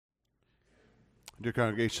Dear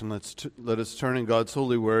congregation, let us turn in God's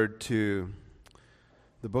holy word to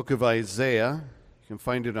the book of Isaiah. You can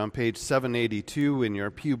find it on page 782 in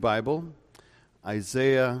your Pew Bible.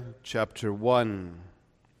 Isaiah chapter 1.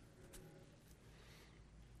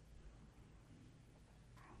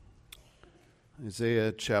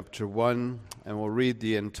 Isaiah chapter 1, and we'll read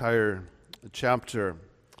the entire chapter.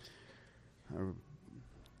 Our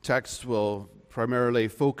text will primarily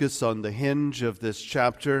focus on the hinge of this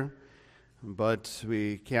chapter, but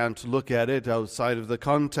we can't look at it outside of the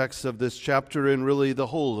context of this chapter and really the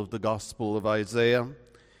whole of the Gospel of Isaiah.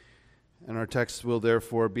 And our text will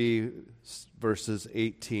therefore be verses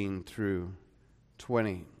 18 through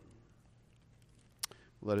 20.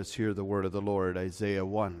 Let us hear the word of the Lord, Isaiah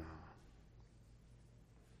 1.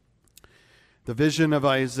 The vision of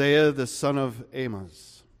Isaiah the son of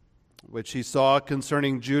Amos, which he saw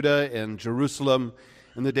concerning Judah and Jerusalem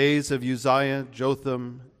in the days of Uzziah,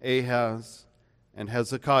 Jotham, Ahaz, and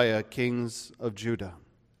Hezekiah, kings of Judah.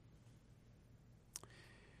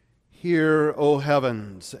 Hear, O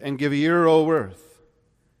heavens, and give ear, O earth,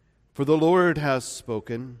 for the Lord has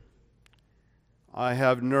spoken. I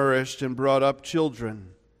have nourished and brought up children,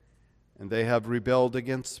 and they have rebelled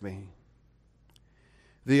against me.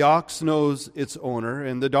 The ox knows its owner,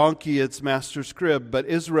 and the donkey its master's crib, but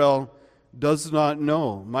Israel does not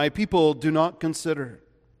know. My people do not consider.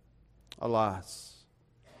 Alas,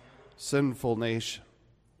 sinful nation,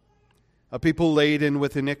 a people laden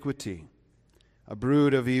with iniquity, a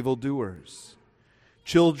brood of evildoers,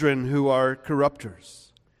 children who are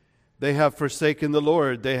corrupters. They have forsaken the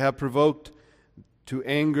Lord. They have provoked to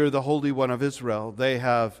anger the Holy One of Israel. They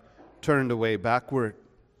have turned away backward.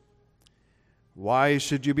 Why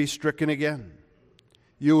should you be stricken again?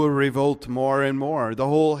 You will revolt more and more. The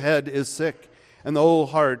whole head is sick, and the whole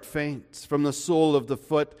heart faints. From the sole of the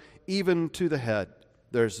foot even to the head,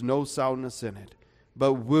 there's no soundness in it,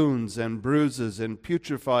 but wounds and bruises and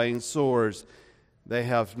putrefying sores. They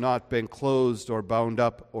have not been closed or bound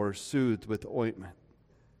up or soothed with ointment.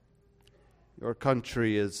 Your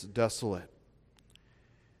country is desolate.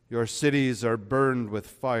 Your cities are burned with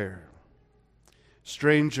fire.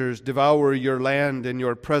 Strangers devour your land in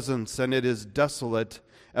your presence, and it is desolate,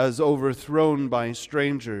 as overthrown by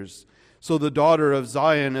strangers. So the daughter of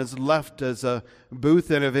Zion is left as a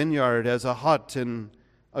booth in a vineyard, as a hut in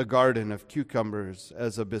a garden of cucumbers,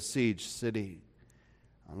 as a besieged city.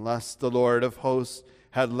 Unless the Lord of hosts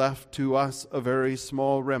had left to us a very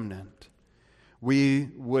small remnant, we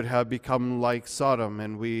would have become like Sodom,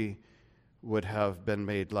 and we would have been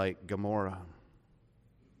made like Gomorrah.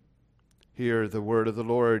 Hear the word of the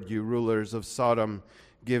Lord, you rulers of Sodom.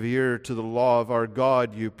 Give ear to the law of our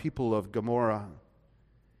God, you people of Gomorrah.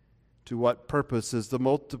 To what purpose is the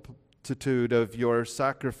multitude of your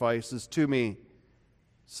sacrifices to me,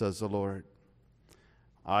 says the Lord?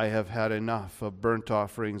 I have had enough of burnt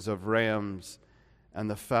offerings of rams and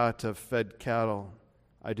the fat of fed cattle.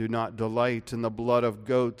 I do not delight in the blood of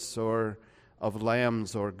goats or of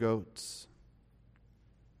lambs or goats.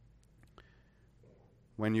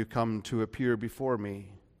 When you come to appear before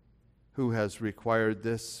me, who has required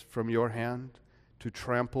this from your hand, to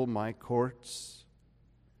trample my courts?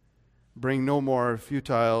 Bring no more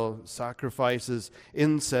futile sacrifices.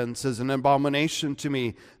 Incense is an abomination to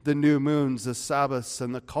me. The new moons, the Sabbaths,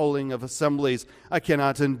 and the calling of assemblies. I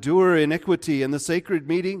cannot endure iniquity in the sacred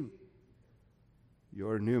meeting.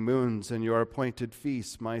 Your new moons and your appointed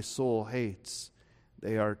feasts my soul hates.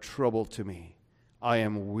 They are trouble to me. I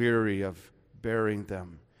am weary of bearing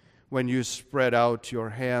them. When you spread out your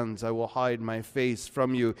hands, I will hide my face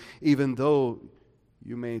from you, even though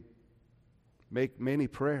you may make many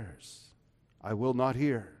prayers. I will not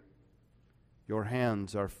hear. Your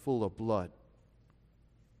hands are full of blood.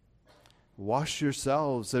 Wash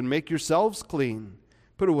yourselves and make yourselves clean.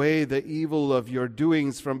 Put away the evil of your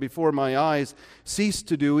doings from before my eyes. Cease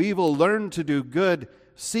to do evil. Learn to do good.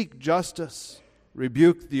 Seek justice.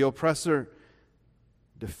 Rebuke the oppressor.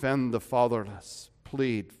 Defend the fatherless.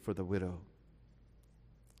 Plead for the widow.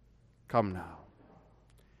 Come now.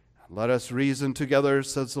 Let us reason together,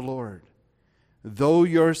 says the Lord. Though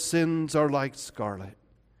your sins are like scarlet,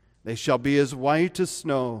 they shall be as white as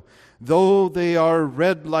snow. Though they are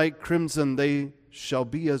red like crimson, they shall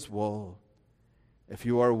be as wool. If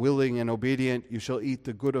you are willing and obedient, you shall eat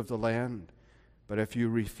the good of the land. But if you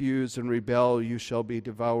refuse and rebel, you shall be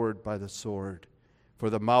devoured by the sword. For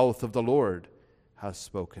the mouth of the Lord has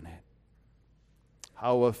spoken it.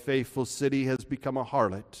 How a faithful city has become a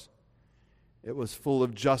harlot. It was full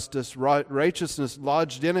of justice, righteousness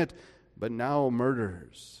lodged in it, but now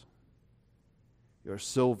murderers. Your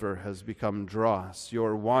silver has become dross,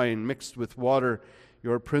 your wine mixed with water.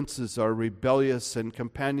 Your princes are rebellious and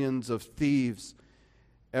companions of thieves.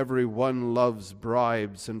 Every one loves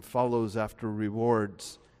bribes and follows after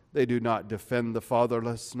rewards. They do not defend the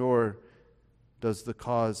fatherless, nor does the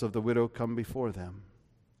cause of the widow come before them.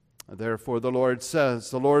 Therefore the Lord says,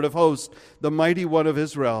 the Lord of hosts, the mighty one of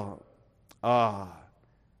Israel, I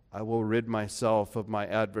will rid myself of my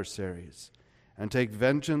adversaries and take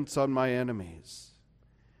vengeance on my enemies.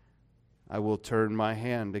 I will turn my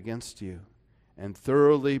hand against you and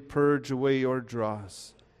thoroughly purge away your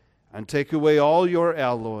dross and take away all your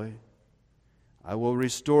alloy. I will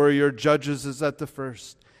restore your judges as at the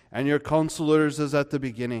first, and your counselors as at the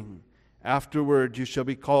beginning. Afterward you shall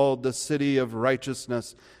be called the city of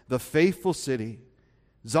righteousness, the faithful city.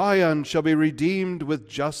 Zion shall be redeemed with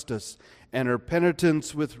justice, and her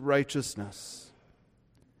penitents with righteousness.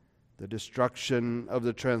 The destruction of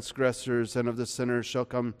the transgressors and of the sinners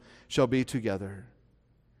shall be together,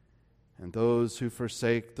 and those who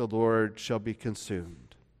forsake the Lord shall be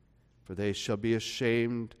consumed, for they shall be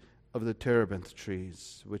ashamed of the terebinth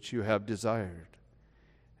trees which you have desired,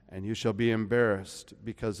 and you shall be embarrassed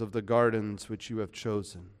because of the gardens which you have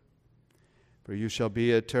chosen. For you shall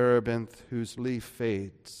be a terebinth whose leaf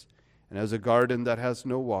fades, and as a garden that has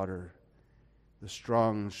no water. The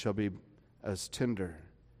strong shall be as tinder,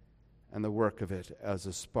 and the work of it as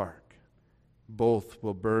a spark. Both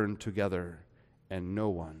will burn together, and no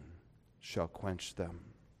one shall quench them.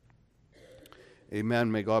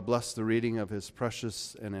 Amen. May God bless the reading of His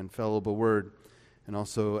precious and infallible word, and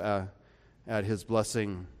also add His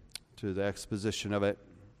blessing to the exposition of it.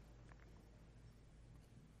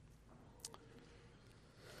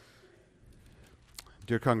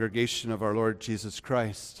 Dear congregation of our Lord Jesus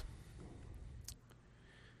Christ,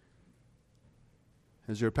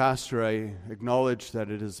 as your pastor, I acknowledge that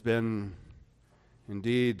it has been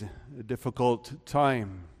indeed a difficult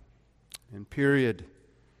time and period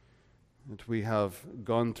that we have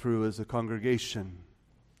gone through as a congregation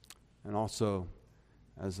and also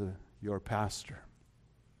as your pastor.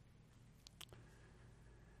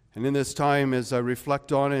 And in this time, as I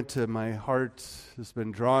reflect on it, my heart has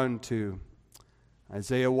been drawn to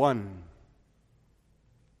Isaiah 1.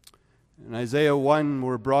 In Isaiah 1,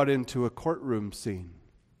 we're brought into a courtroom scene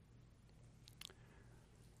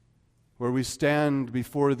where we stand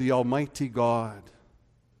before the Almighty God,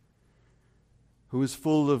 who is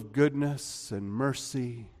full of goodness and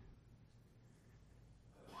mercy,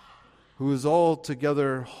 who is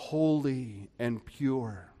altogether holy and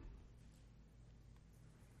pure.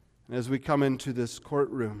 And as we come into this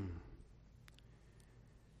courtroom,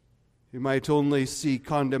 you might only see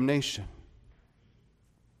condemnation.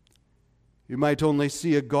 You might only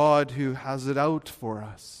see a God who has it out for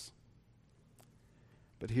us.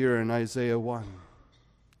 But here in Isaiah 1,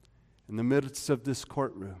 in the midst of this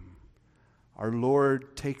courtroom, our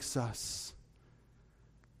Lord takes us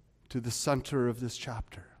to the center of this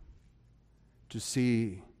chapter to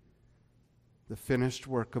see the finished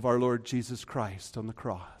work of our Lord Jesus Christ on the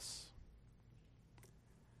cross,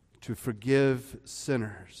 to forgive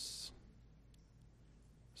sinners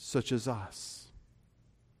such as us.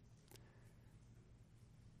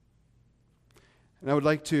 And I would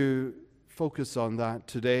like to focus on that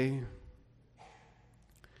today,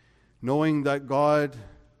 knowing that God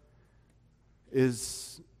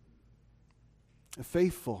is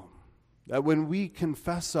faithful, that when we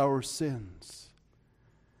confess our sins,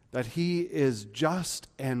 that He is just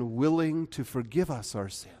and willing to forgive us our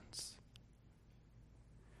sins,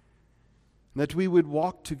 and that we would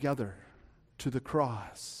walk together to the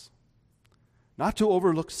cross, not to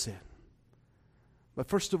overlook sin, but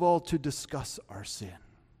first of all to discuss our sin,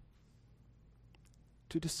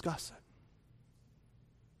 to discuss it.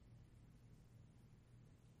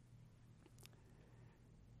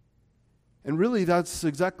 And really, that's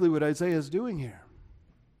exactly what Isaiah is doing here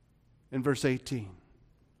in verse 18.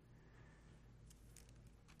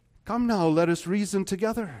 Come now, let us reason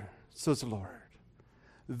together, says the Lord.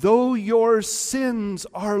 Though your sins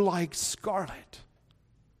are like scarlet,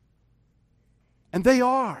 and they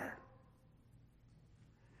are.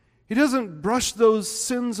 He doesn't brush those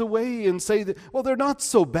sins away and say that, well, they're not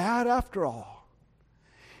so bad after all.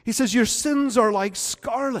 He says, your sins are like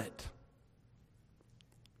scarlet.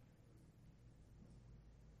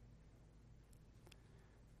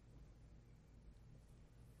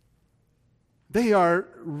 They are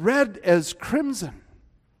red as crimson.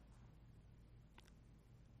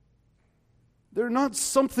 They're not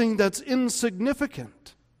something that's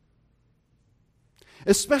insignificant.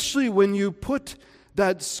 Especially when you put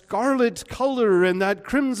that scarlet color and that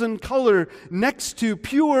crimson color next to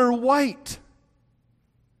pure white.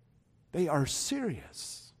 They are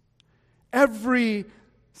serious Every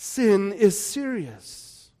sin is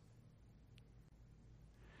serious.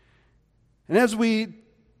 And as we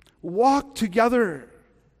walk together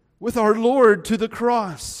with our Lord to the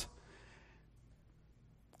cross,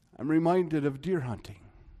 I'm reminded of deer hunting.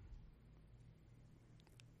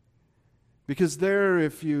 Because there,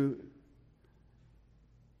 if you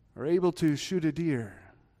are able to shoot a deer,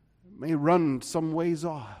 it may run some ways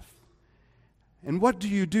off. And what do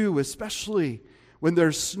you do, especially when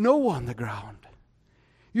there's snow on the ground?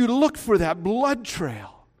 You look for that blood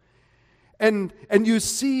trail. And you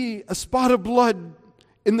see a spot of blood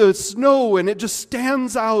in the snow, and it just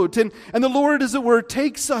stands out. And the Lord, as it were,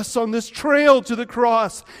 takes us on this trail to the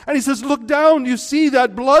cross. And He says, look down, you see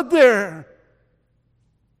that blood there.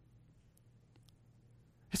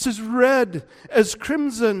 It's as red as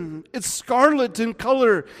crimson. It's scarlet in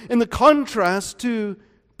color, in the contrast to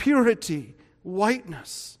purity,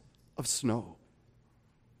 whiteness of snow.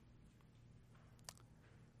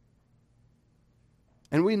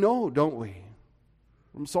 And we know, don't we,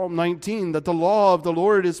 from Psalm 19, that the law of the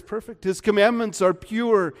Lord is perfect. His commandments are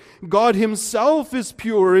pure. God Himself is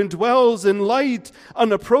pure and dwells in light,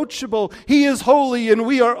 unapproachable. He is holy and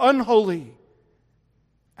we are unholy.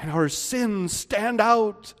 And our sins stand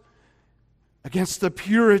out against the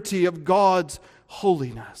purity of God's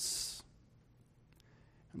holiness.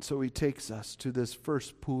 And so He takes us to this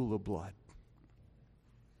first pool of blood.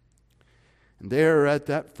 And there at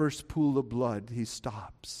that first pool of blood, He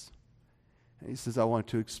stops. And He says, I want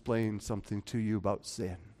to explain something to you about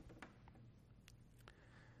sin.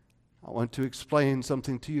 I want to explain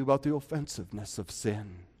something to you about the offensiveness of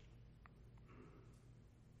sin.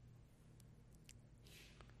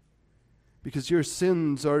 Because your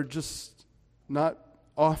sins are just not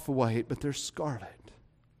off-white, but they're scarlet.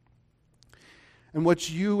 And what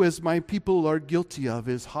you as my people are guilty of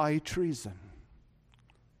is high treason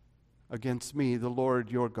against me, the Lord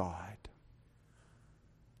your God.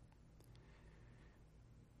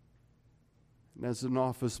 And as an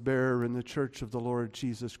office bearer in the church of the Lord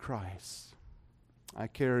Jesus Christ, I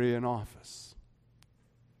carry an office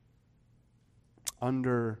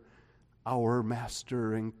under our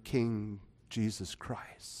Master and King, Jesus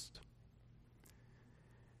Christ.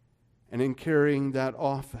 And in carrying that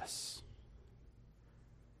office,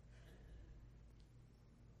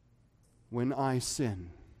 when I sin,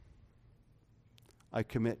 I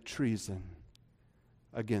commit treason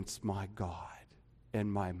against my God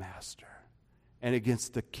and my Master, and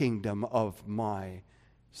against the kingdom of my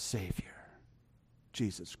Savior,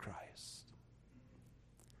 Jesus Christ.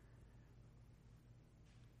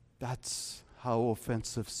 That's how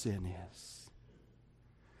offensive sin is.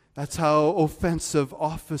 That's how offensive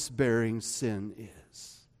office-bearing sin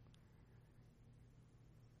is.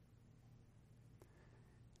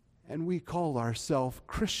 And we call ourselves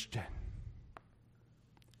Christian.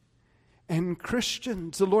 And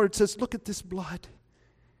Christians, the Lord says, look at this blood.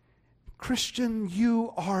 Christian,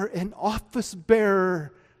 you are an office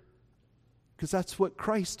bearer, because that's what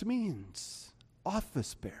Christ means,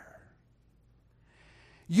 office bearer.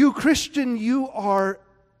 You, Christian, you are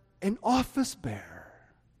an office bearer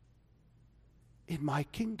in my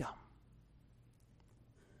kingdom.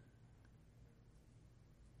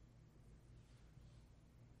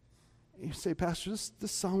 You say, Pastor,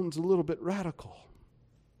 this sounds a little bit radical.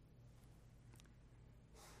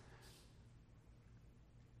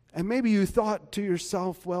 And maybe you thought to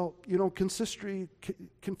yourself, well, consistory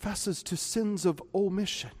confesses to sins of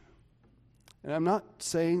omission. And I'm not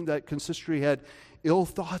saying that consistory had ill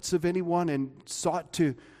thoughts of anyone and sought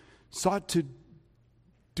to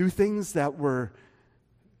do things that were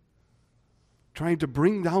trying to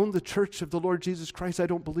bring down the church of the Lord Jesus Christ. I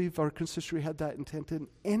don't believe our consistory had that intent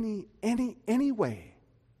in any way.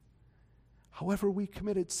 However, we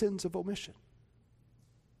committed sins of omission.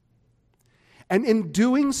 And in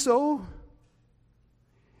doing so,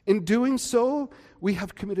 we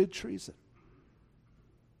have committed treason.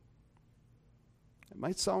 It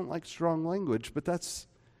might sound like strong language, but that's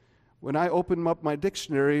when I open up my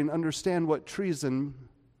dictionary and understand what treason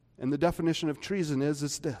and the definition of treason is,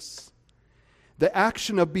 it's this: the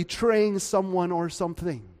action of betraying someone or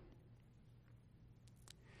something.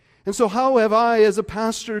 And so how have I, as a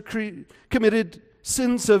pastor, committed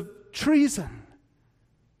sins of treason?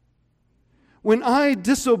 When I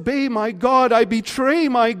disobey my God, I betray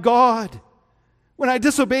my God. When I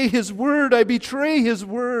disobey His word, I betray His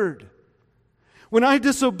word. When I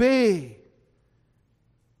disobey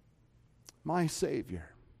my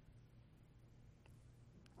Savior,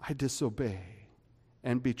 I disobey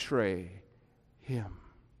and betray Him.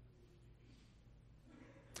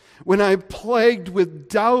 When I'm plagued with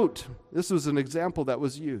doubt, this was an example that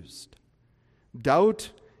was used.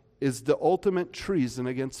 Doubt is the ultimate treason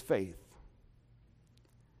against faith.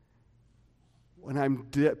 When I'm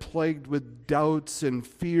plagued with doubts and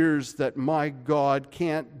fears that my God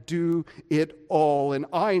can't do it all and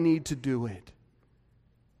I need to do it,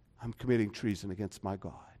 I'm committing treason against my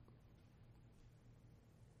God.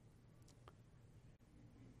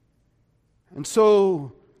 And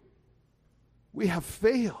so we have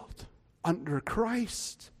failed under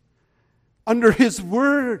Christ, under His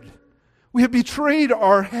Word. We have betrayed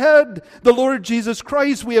our head, the Lord Jesus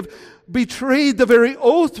Christ. We have betrayed the very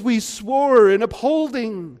oath we swore in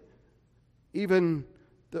upholding, even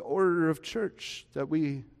the order of church that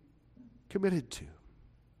we committed to.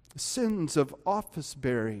 The sins of office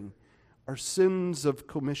bearing are sins of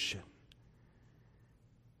commission,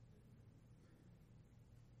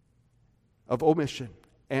 of omission,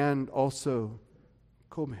 and also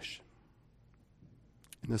commission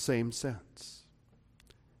in the same sense.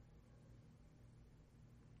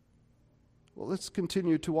 Well, let's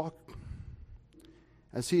continue to walk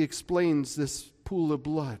as he explains this pool of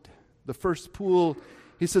blood. The first pool,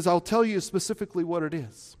 he says, I'll tell you specifically what it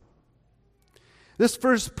is. This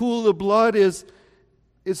first pool of blood is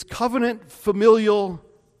covenant familial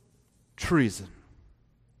treason.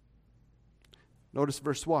 Notice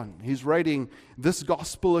verse 1. He's writing this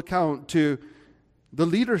gospel account to the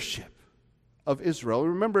leadership of Israel.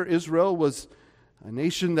 Remember, Israel was a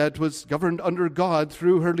nation that was governed under God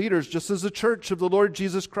through her leaders, just as the church of the Lord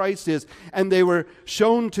Jesus Christ is. And they were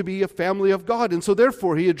shown to be a family of God. And so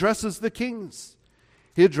therefore, he addresses the kings.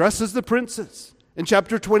 He addresses the princes. In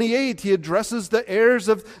chapter 28, he addresses the heirs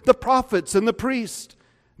of the prophets and the priests.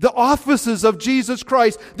 The offices of Jesus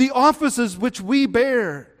Christ. The offices which we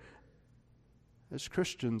bear as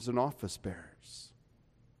Christians and office bearers.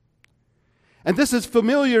 And this is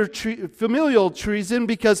familial treason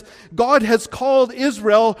because God has called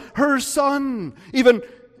Israel her son, even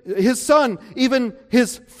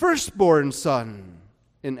his firstborn son,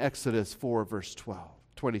 in Exodus 4, verse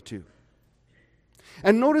 22.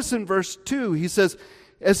 And notice in verse 2, he says,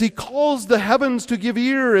 as he calls the heavens to give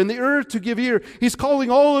ear and the earth to give ear, he's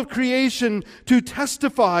calling all of creation to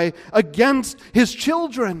testify against his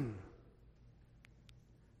children.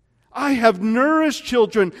 I have nourished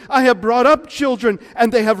children, I have brought up children, and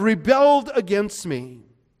they have rebelled against me.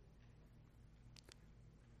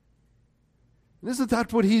 And isn't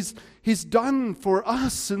that what he's done for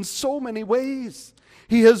us in so many ways?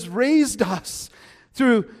 He has raised us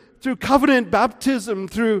through covenant baptism,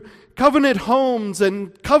 through covenant homes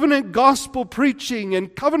and covenant gospel preaching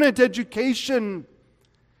and covenant education.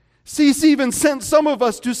 He's even sent some of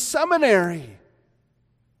us to seminary.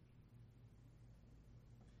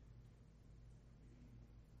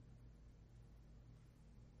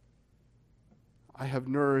 I have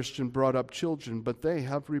nourished and brought up children, but they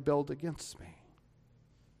have rebelled against me.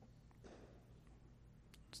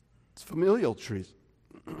 It's familial treason.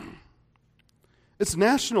 It's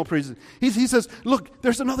national treason. He says, look,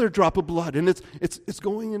 there's another drop of blood, and it's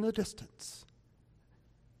going in the distance.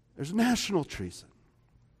 There's national treason.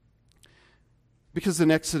 Because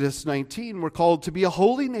in Exodus 19, we're called to be a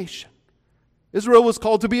holy nation. Israel was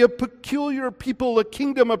called to be a peculiar people, a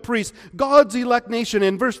kingdom of priests, God's elect nation.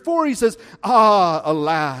 In verse 4, he says,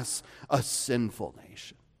 alas, a sinful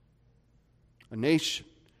nation. A nation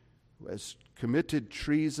who has committed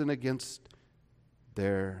treason against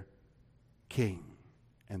their king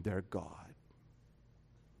and their God.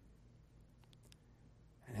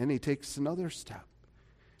 And then he takes another step.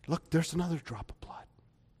 Look, there's another drop of blood.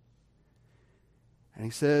 And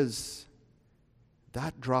he says,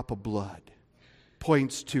 that drop of blood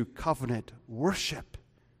points to covenant worship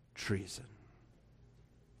treason.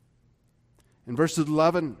 In verses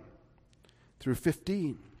 11 through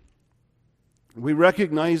 15, we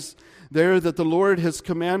recognize there that the Lord has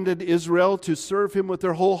commanded Israel to serve him with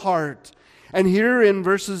their whole heart. And here in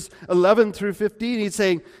verses 11 through 15, he's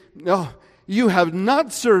saying, no, you have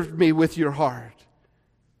not served me with your heart.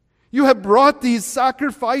 You have brought these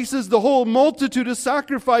sacrifices, the whole multitude of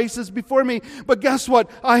sacrifices before me. But guess what?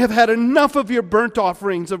 I have had enough of your burnt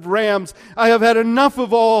offerings of rams. I have had enough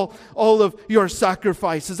of all of your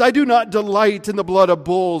sacrifices. I do not delight in the blood of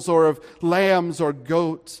bulls or of lambs or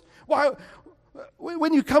goats. Why?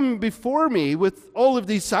 When you come before me with all of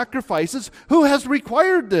these sacrifices, who has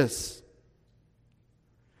required this?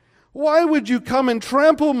 Why would you come and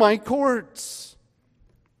trample my courts?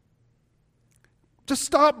 Just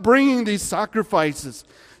stop bringing these sacrifices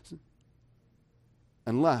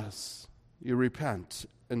unless you repent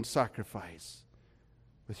and sacrifice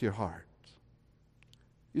with your heart.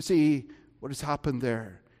 You see what has happened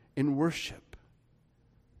there in worship.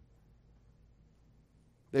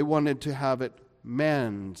 They wanted to have it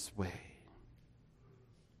man's way.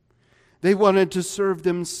 They wanted to serve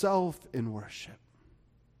themselves in worship.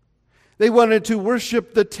 They wanted to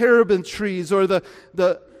worship the terebinth trees or the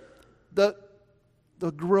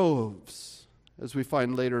groves, as we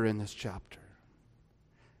find later in this chapter.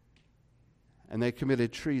 And they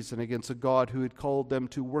committed treason against a God who had called them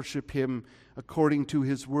to worship Him according to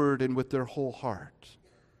His word and with their whole heart.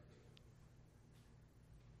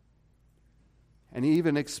 And He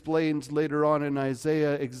even explains later on in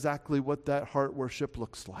Isaiah exactly what that heart worship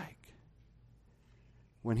looks like.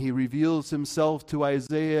 When He reveals Himself to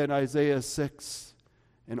Isaiah in Isaiah 6,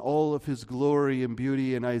 and all of His glory and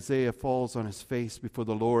beauty, and Isaiah falls on his face before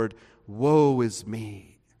the Lord. Woe is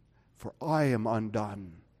me, for I am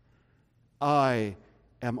undone. I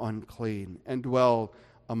am unclean, and dwell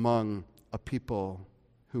among a people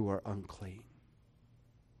who are unclean.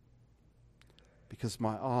 Because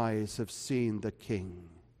my eyes have seen the King,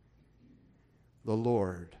 the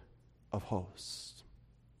Lord of hosts.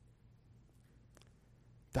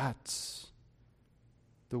 That's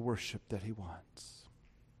the worship that He wants.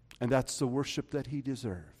 And that's the worship that He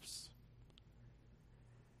deserves.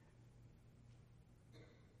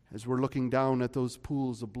 As we're looking down at those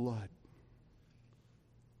pools of blood,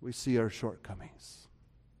 we see our shortcomings.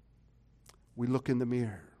 We look in the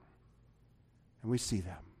mirror and we see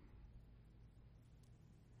them.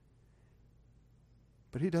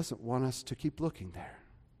 But He doesn't want us to keep looking there.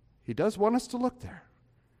 He does want us to look there,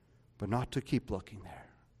 but not to keep looking there.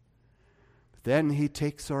 But then He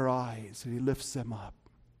takes our eyes and He lifts them up.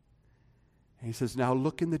 And He says, now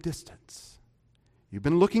look in the distance. You've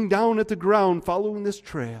been looking down at the ground following this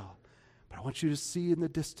trail, but I want you to see in the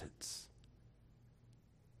distance.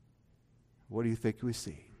 What do you think we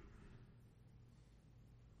see?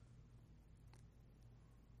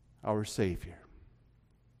 Our Savior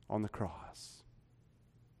on the cross.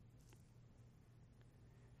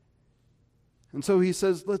 And so He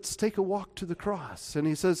says, let's take a walk to the cross. And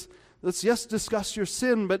He says, let's, yes, discuss your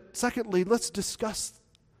sin, but secondly, let's discuss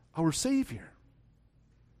our Savior.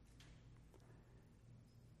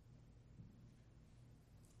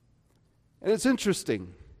 And it's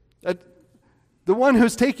interesting that the one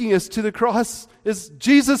who's taking us to the cross is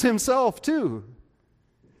Jesus Himself too.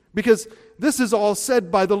 Because this is all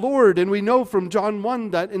said by the Lord, and we know from John 1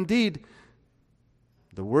 that indeed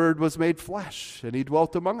the Word was made flesh and He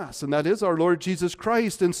dwelt among us, and that is our Lord Jesus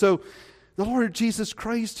Christ. And so the Lord Jesus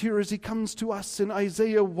Christ here, as He comes to us in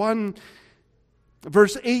Isaiah 1,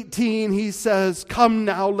 verse 18, He says, come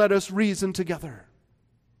now, let us reason together.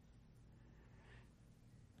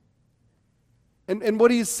 And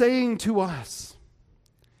what He's saying to us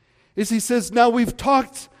is He says, now we've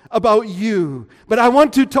talked about you, but I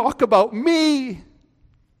want to talk about me.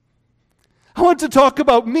 I want to talk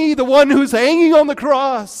about me, the one who's hanging on the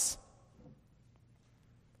cross.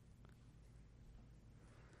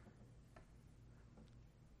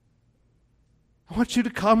 I want you to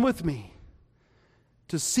come with me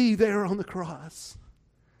to see there on the cross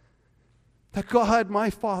that God, my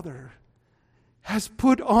Father, has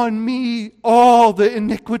put on me all the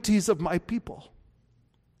iniquities of my people.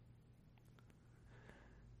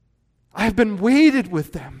 I have been weighted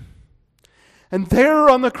with them. And there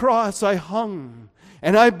on the cross I hung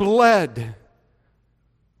and I bled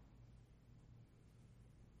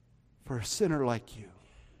for a sinner like you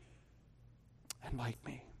and like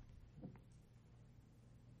me.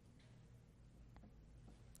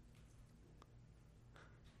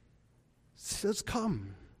 He says,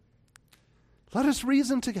 come. Let us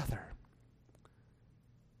reason together.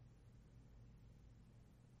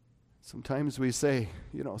 Sometimes we say,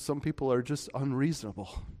 some people are just unreasonable.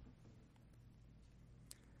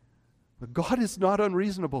 But God is not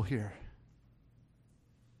unreasonable here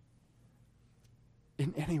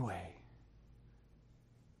in any way.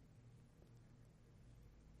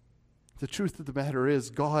 The truth of the matter is,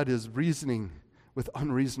 God is reasoning with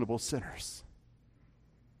unreasonable sinners.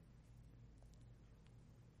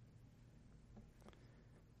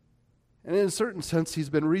 And in a certain sense, He's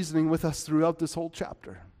been reasoning with us throughout this whole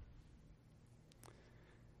chapter.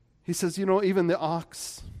 He says, even the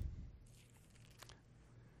ox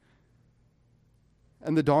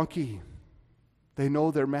and the donkey, they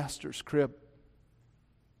know their master's crib.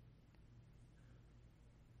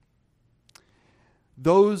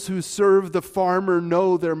 Those who serve the farmer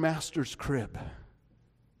know their master's crib,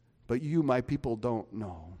 but you, my people, don't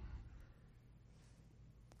know.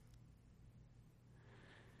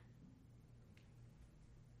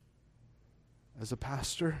 As a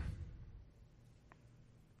pastor,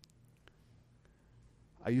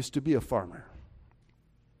 I used to be a farmer.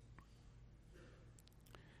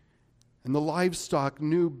 And the livestock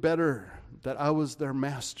knew better that I was their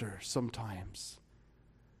master sometimes,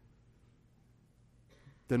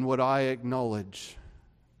 then would I acknowledge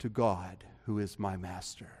to God, who is my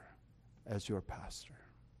master, as your pastor.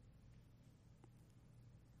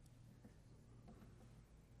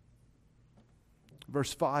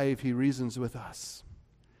 Verse 5, he reasons with us.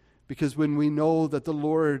 Because when we know that the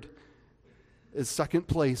Lord is second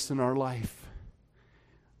place in our life,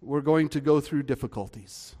 we're going to go through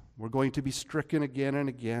difficulties. We're going to be stricken again and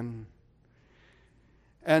again.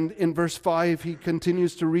 And in verse 5, he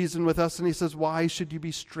continues to reason with us, and he says, why should you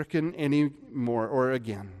be stricken any more or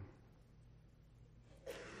again?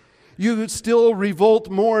 You still revolt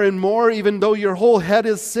more and more, even though your whole head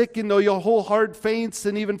is sick, and though your whole heart faints,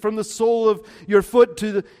 and even from the sole of your foot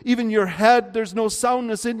to even your head, there's no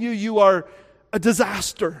soundness in you. You are a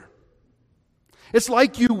disaster. It's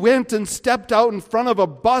like you went and stepped out in front of a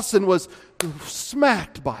bus and was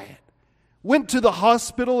smacked by it. Went to the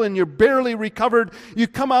hospital and you're barely recovered. You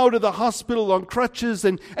come out of the hospital on crutches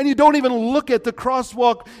and you don't even look at the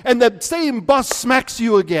crosswalk, and that same bus smacks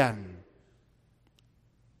you again.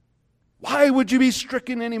 Why would you be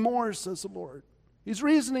stricken anymore, says the Lord. He's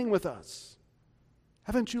reasoning with us.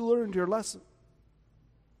 Haven't you learned your lesson?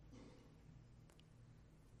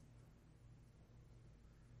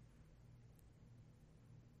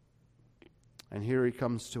 And here he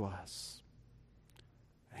comes to us.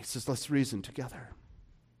 And he says, let's reason together.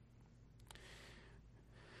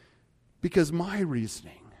 Because my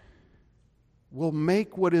reasoning will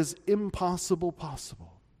make what is impossible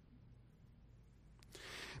possible.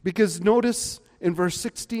 Because notice in verse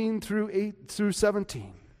 16 through 8 through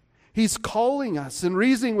 17, he's calling us and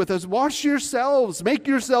reasoning with us. Wash yourselves, make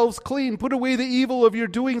yourselves clean, put away the evil of your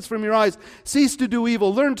doings from your eyes. Cease to do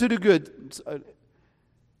evil, learn to do good.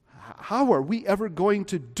 How are we ever going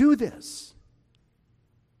to do this?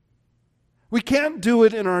 We can't do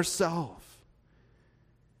it in ourselves.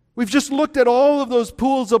 We've just looked at all of those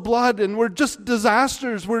pools of blood and we're just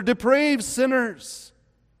disasters. We're depraved sinners.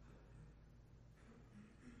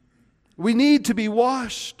 We need to be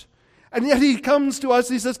washed. And yet he comes to us,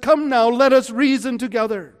 he says, come now, let us reason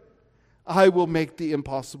together. I will make the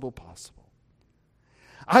impossible possible.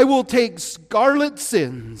 I will take scarlet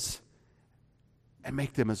sins and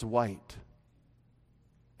make them as white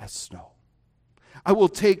as snow. I will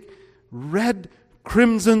take red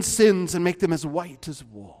crimson sins and make them as white as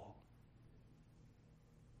wool.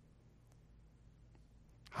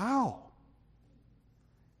 How?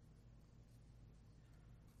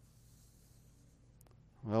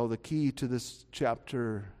 Well, the key to this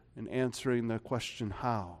chapter in answering the question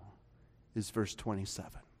how is verse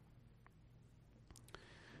 27.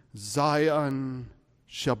 Zion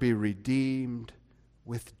shall be redeemed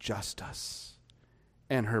with justice,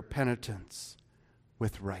 and her penitence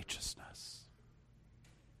with righteousness.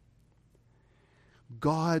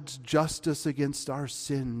 God's justice against our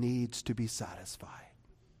sin needs to be satisfied.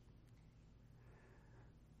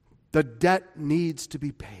 The debt needs to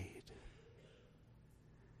be paid.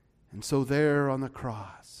 And so there on the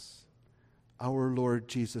cross, our Lord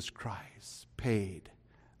Jesus Christ paid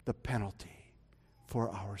the penalty for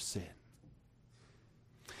our sin.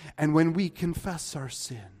 And when we confess our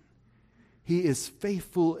sin, He is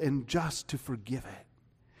faithful and just to forgive it.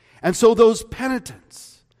 And so those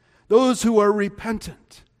penitents, those who are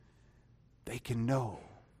repentant, they can know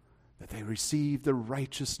that they receive the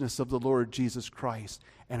righteousness of the Lord Jesus Christ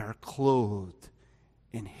and are clothed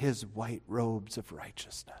in His white robes of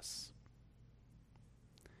righteousness.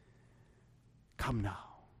 Come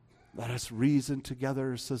now, let us reason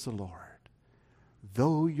together, says the Lord.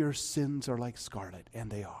 Though your sins are like scarlet,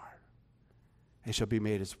 and they are, they shall be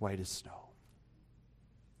made as white as snow.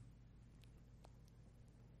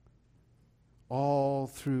 All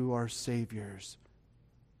through our Savior's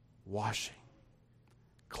washing,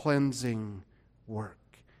 cleansing work,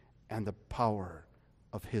 and the power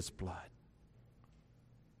of His blood.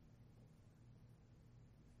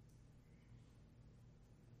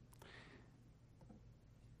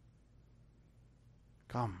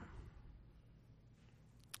 Come.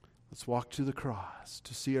 Let's walk to the cross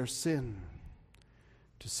to see our sin,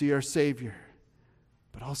 to see our Savior,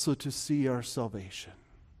 but also to see our salvation.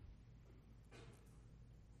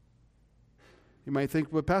 You might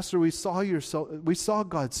think, but Pastor, we saw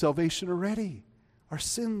God's salvation already. Our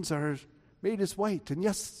sins are made as white. And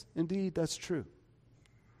yes, indeed, that's true.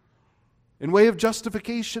 In way of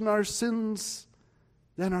justification, our sins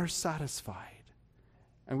then are satisfied,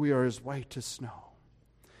 and we are as white as snow.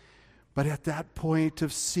 But at that point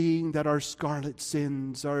of seeing that our scarlet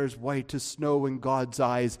sins are as white as snow in God's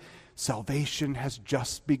eyes, salvation has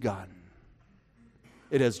just begun.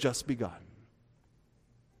 It has just begun.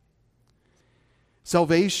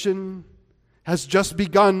 Salvation has just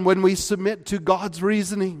begun when we submit to God's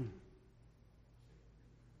reasoning.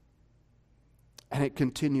 And it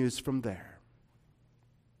continues from there.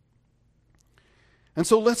 And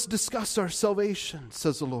so let's discuss our salvation,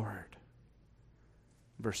 says the Lord.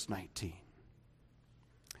 Verse 19.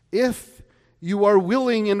 If you are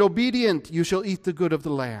willing and obedient, you shall eat the good of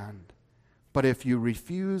the land. But if you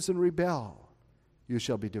refuse and rebel, you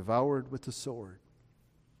shall be devoured with the sword.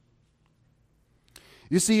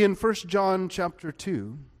 You see, in 1 John chapter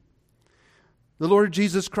 2, the Lord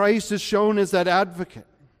Jesus Christ is shown as that advocate.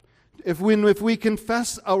 If we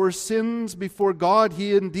confess our sins before God,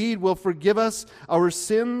 He indeed will forgive us our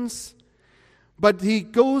sins. But He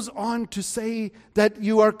goes on to say that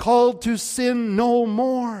you are called to sin no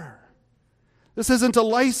more. This isn't a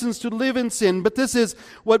license to live in sin, but this is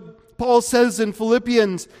what Paul says in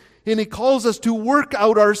Philippians. And he calls us to work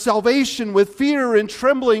out our salvation with fear and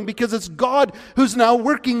trembling, because it's God who's now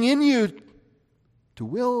working in you to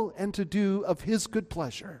will and to do of His good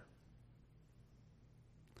pleasure.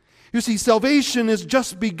 You see, salvation is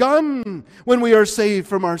just begun when we are saved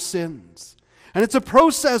from our sins. And it's a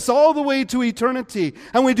process all the way to eternity.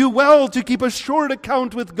 And we do well to keep a short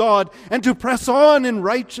account with God and to press on in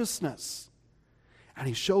righteousness. And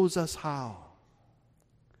He shows us how.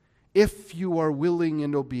 If you are willing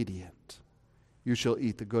and obedient, you shall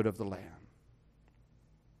eat the good of the land.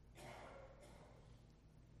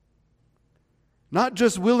 Not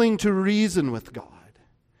just willing to reason with God,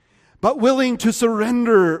 but willing to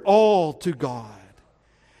surrender all to God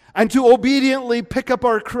and to obediently pick up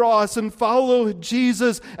our cross and follow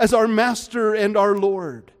Jesus as our Master and our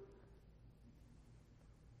Lord.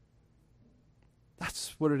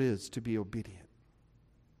 That's what it is to be obedient.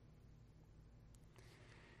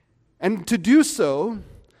 And to do so,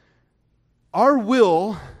 our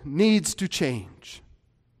will needs to change.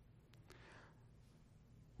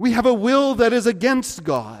 We have a will that is against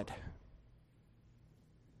God.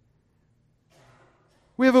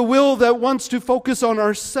 We have a will that wants to focus on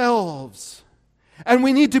ourselves. And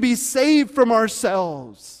we need to be saved from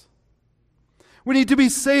ourselves. We need to be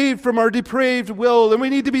saved from our depraved will. And we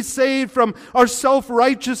need to be saved from our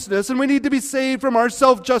self-righteousness. And we need to be saved from our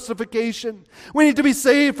self-justification. We need to be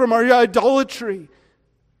saved from our idolatry.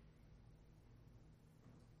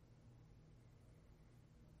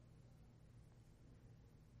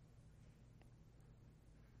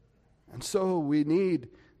 And so we need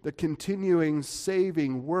the continuing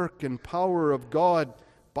saving work and power of God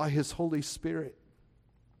by His Holy Spirit.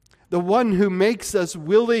 The one who makes us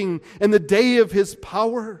willing in the day of His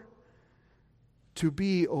power to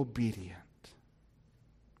be obedient.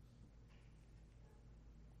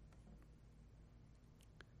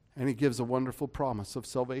 And He gives a wonderful promise of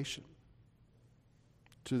salvation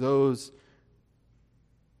to those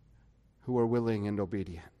who are willing and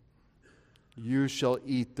obedient. You shall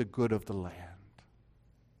eat the good of the land.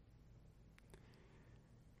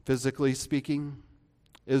 Physically speaking,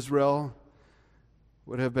 Israel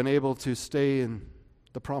would have been able to stay in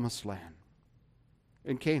the promised land,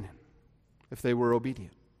 in Canaan, if they were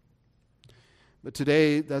obedient. But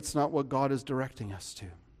today, that's not what God is directing us to.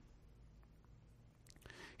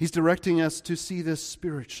 He's directing us to see this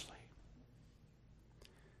spiritually.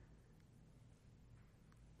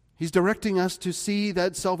 He's directing us to see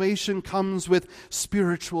that salvation comes with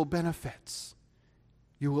spiritual benefits.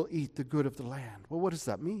 You will eat the good of the land. Well, what does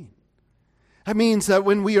that mean? That means that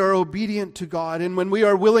when we are obedient to God and when we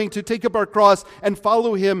are willing to take up our cross and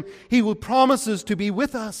follow Him, He will promises to be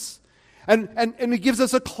with us. And He gives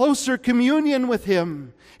us a closer communion with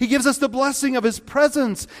Him. He gives us the blessing of His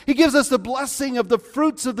presence. He gives us the blessing of the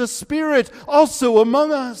fruits of the Spirit also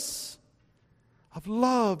among us, of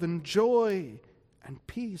love and joy and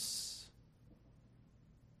peace.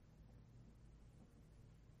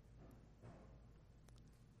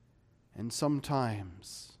 And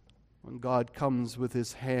sometimes, when God comes with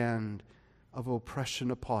His hand of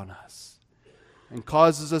oppression upon us and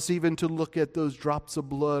causes us even to look at those drops of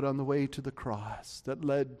blood on the way to the cross that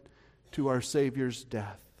led to our Savior's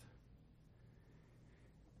death,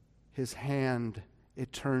 His hand,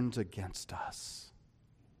 it turns against us.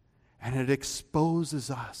 And it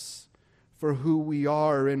exposes us for who we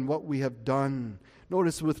are and what we have done.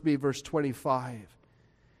 Notice with me verse 25.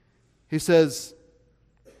 He says,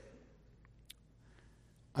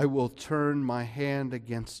 I will turn my hand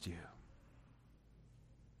against you.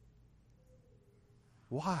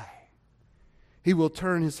 Why? He will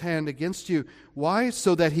turn His hand against you. Why?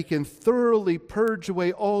 So that He can thoroughly purge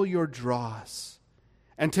away all your dross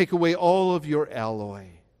and take away all of your alloy.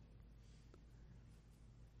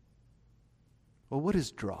 Well, what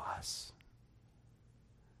is dross?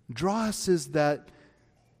 Dross is that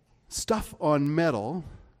stuff on metal,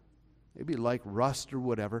 maybe like rust or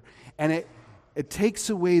whatever, and it takes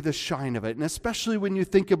away the shine of it. And especially when you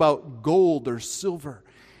think about gold or silver,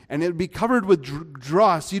 and it would be covered with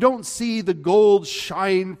dross, you don't see the gold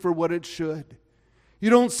shine for what it should. You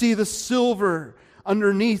don't see the silver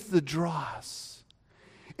underneath the dross.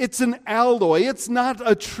 It's an alloy. It's not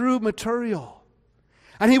a true material.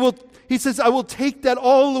 And he says, I will take that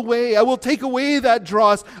all away. I will take away that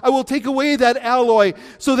dross. I will take away that alloy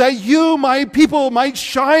so that you, my people, might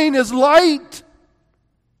shine as light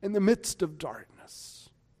in the midst of darkness.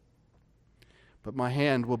 But my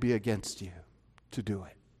hand will be against you to do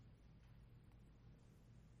it.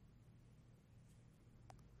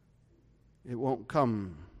 It won't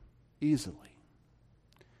come easily.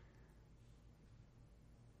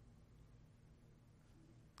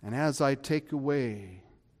 And as I take away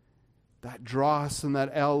that dross and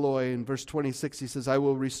that alloy, in verse 26 he says, I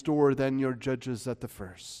will restore then your judges at the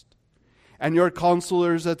first, and your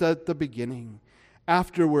counselors at the beginning.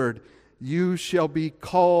 Afterward, you shall be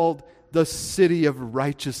called the city of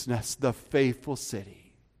righteousness, the faithful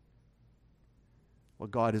city.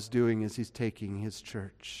 What God is doing is He's taking His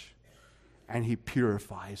church and He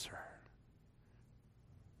purifies her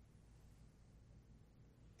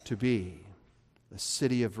to be the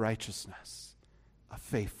city of righteousness, a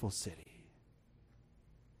faithful city.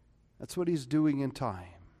 That's what He's doing in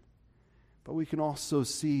time. But we can also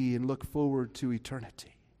see and look forward to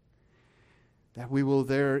eternity, that we will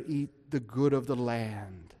there eat the good of the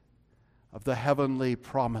land, of the heavenly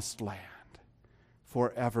promised land,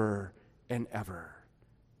 forever and ever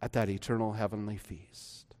at that eternal heavenly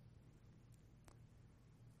feast.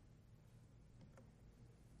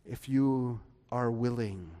 If you are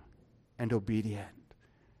willing and obedient,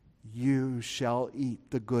 you shall eat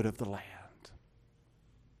the good of the land.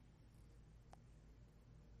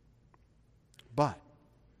 But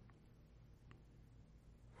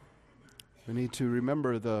we need to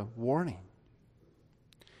remember the warning.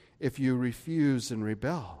 If you refuse and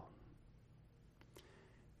rebel,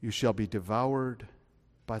 you shall be devoured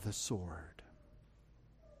by the sword.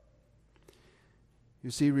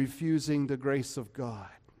 You see, refusing the grace of God,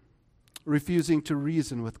 refusing to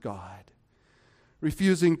reason with God,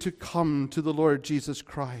 refusing to come to the Lord Jesus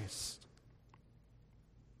Christ,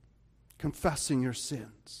 confessing your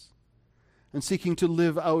sins, and seeking to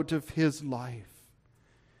live out of His life.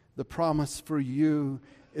 The promise for you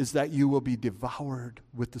is that you will be devoured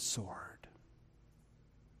with the sword.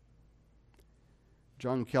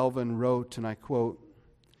 John Calvin wrote, and I quote,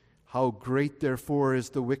 "How great therefore is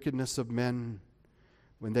the wickedness of men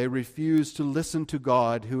when they refuse to listen to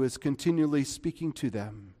God who is continually speaking to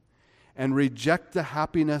them, and reject the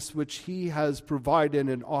happiness which He has provided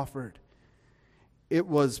and offered. It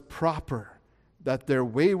was proper that their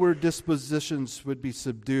wayward dispositions would be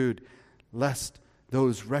subdued, lest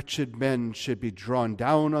those wretched men should be drawn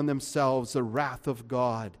down on themselves the wrath of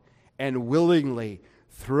God, and willingly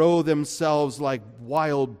throw themselves like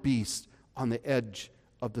wild beasts on the edge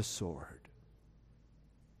of the sword."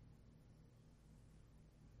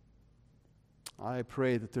 I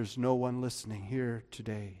pray that there's no one listening here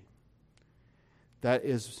today that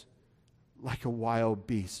is like a wild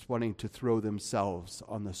beast wanting to throw themselves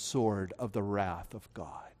on the sword of the wrath of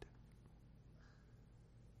God.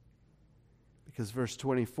 Because verse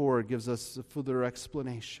 24 gives us a further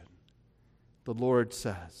explanation. The Lord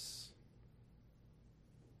says,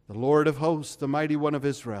 the Lord of hosts, the mighty one of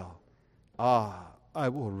Israel, I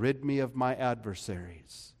will rid me of my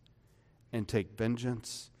adversaries and take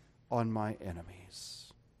vengeance on my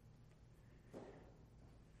enemies.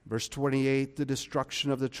 Verse 28, the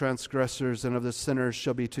destruction of the transgressors and of the sinners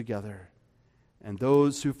shall be together, and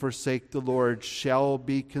those who forsake the Lord shall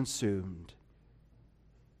be consumed.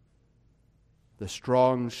 The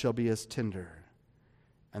strong shall be as tinder,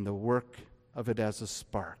 and the work of it as a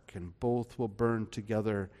spark, and both will burn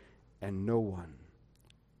together, and no one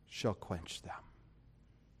shall quench them.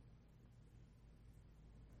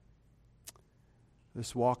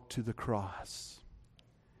 This walk to the cross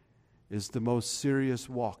is the most serious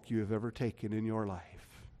walk you have ever taken in your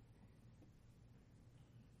life.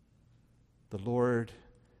 The Lord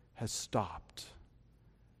has stopped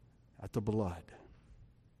at the blood,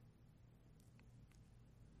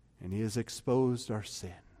 and He has exposed our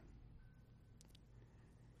sin,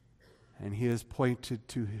 and He has pointed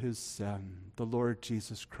to His Son, the Lord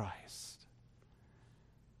Jesus Christ,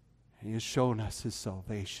 and He has shown us His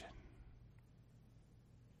salvation.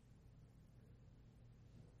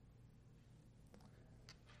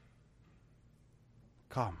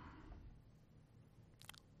 Come,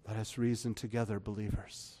 let us reason together,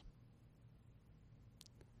 believers.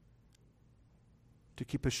 to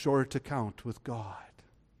keep a short account with God,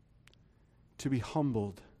 to be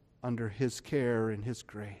humbled under His care and His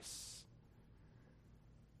grace,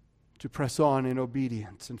 to press on in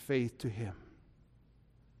obedience and faith to Him.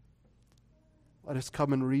 Let us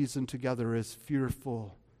come and reason together as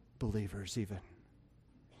fearful believers even,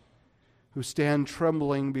 who stand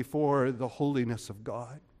trembling before the holiness of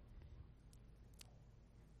God.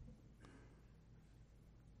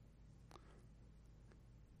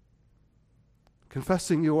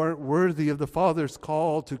 Confessing you aren't worthy of the Father's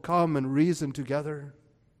call to come and reason together.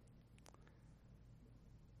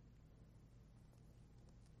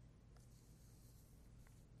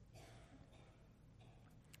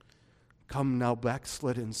 Come now,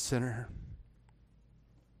 backslidden sinner.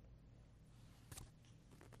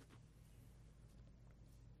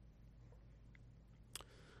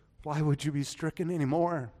 Why would you be stricken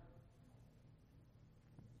anymore?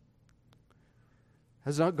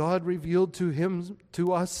 Has not God revealed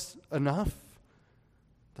to us enough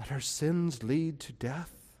that our sins lead to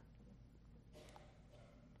death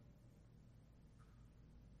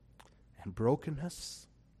and brokenness?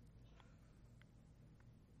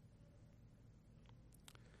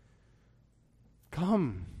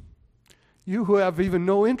 Come, you who have even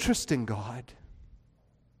no interest in God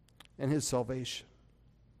and His salvation.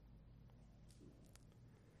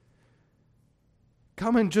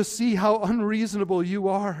 Come and just see how unreasonable you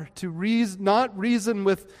are to not reason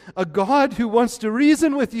with a God who wants to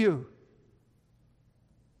reason with you.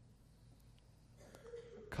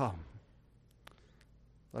 Come,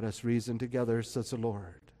 let us reason together, says the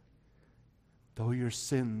Lord. Though your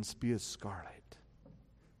sins be as scarlet,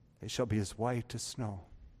 they shall be as white as snow.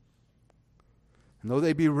 And though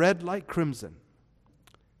they be red like crimson,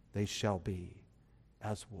 they shall be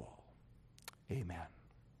as wool. Amen.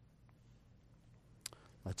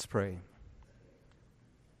 Let's pray.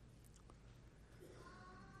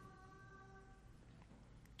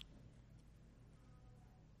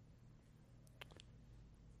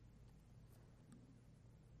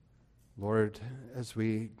 Lord, as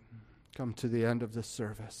we come to the end of this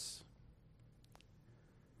service,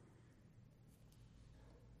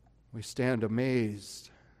 we stand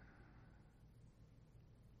amazed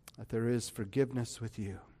that there is forgiveness with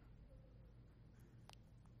you.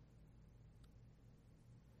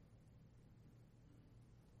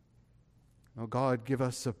 Oh God, give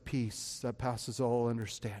us a peace that passes all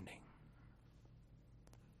understanding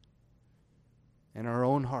in our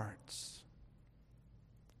own hearts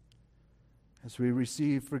as we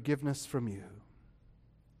receive forgiveness from you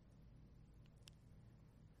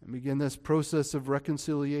and begin this process of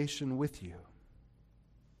reconciliation with you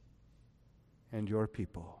and your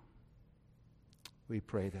people. We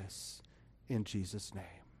pray this in Jesus' name.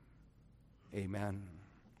 Amen.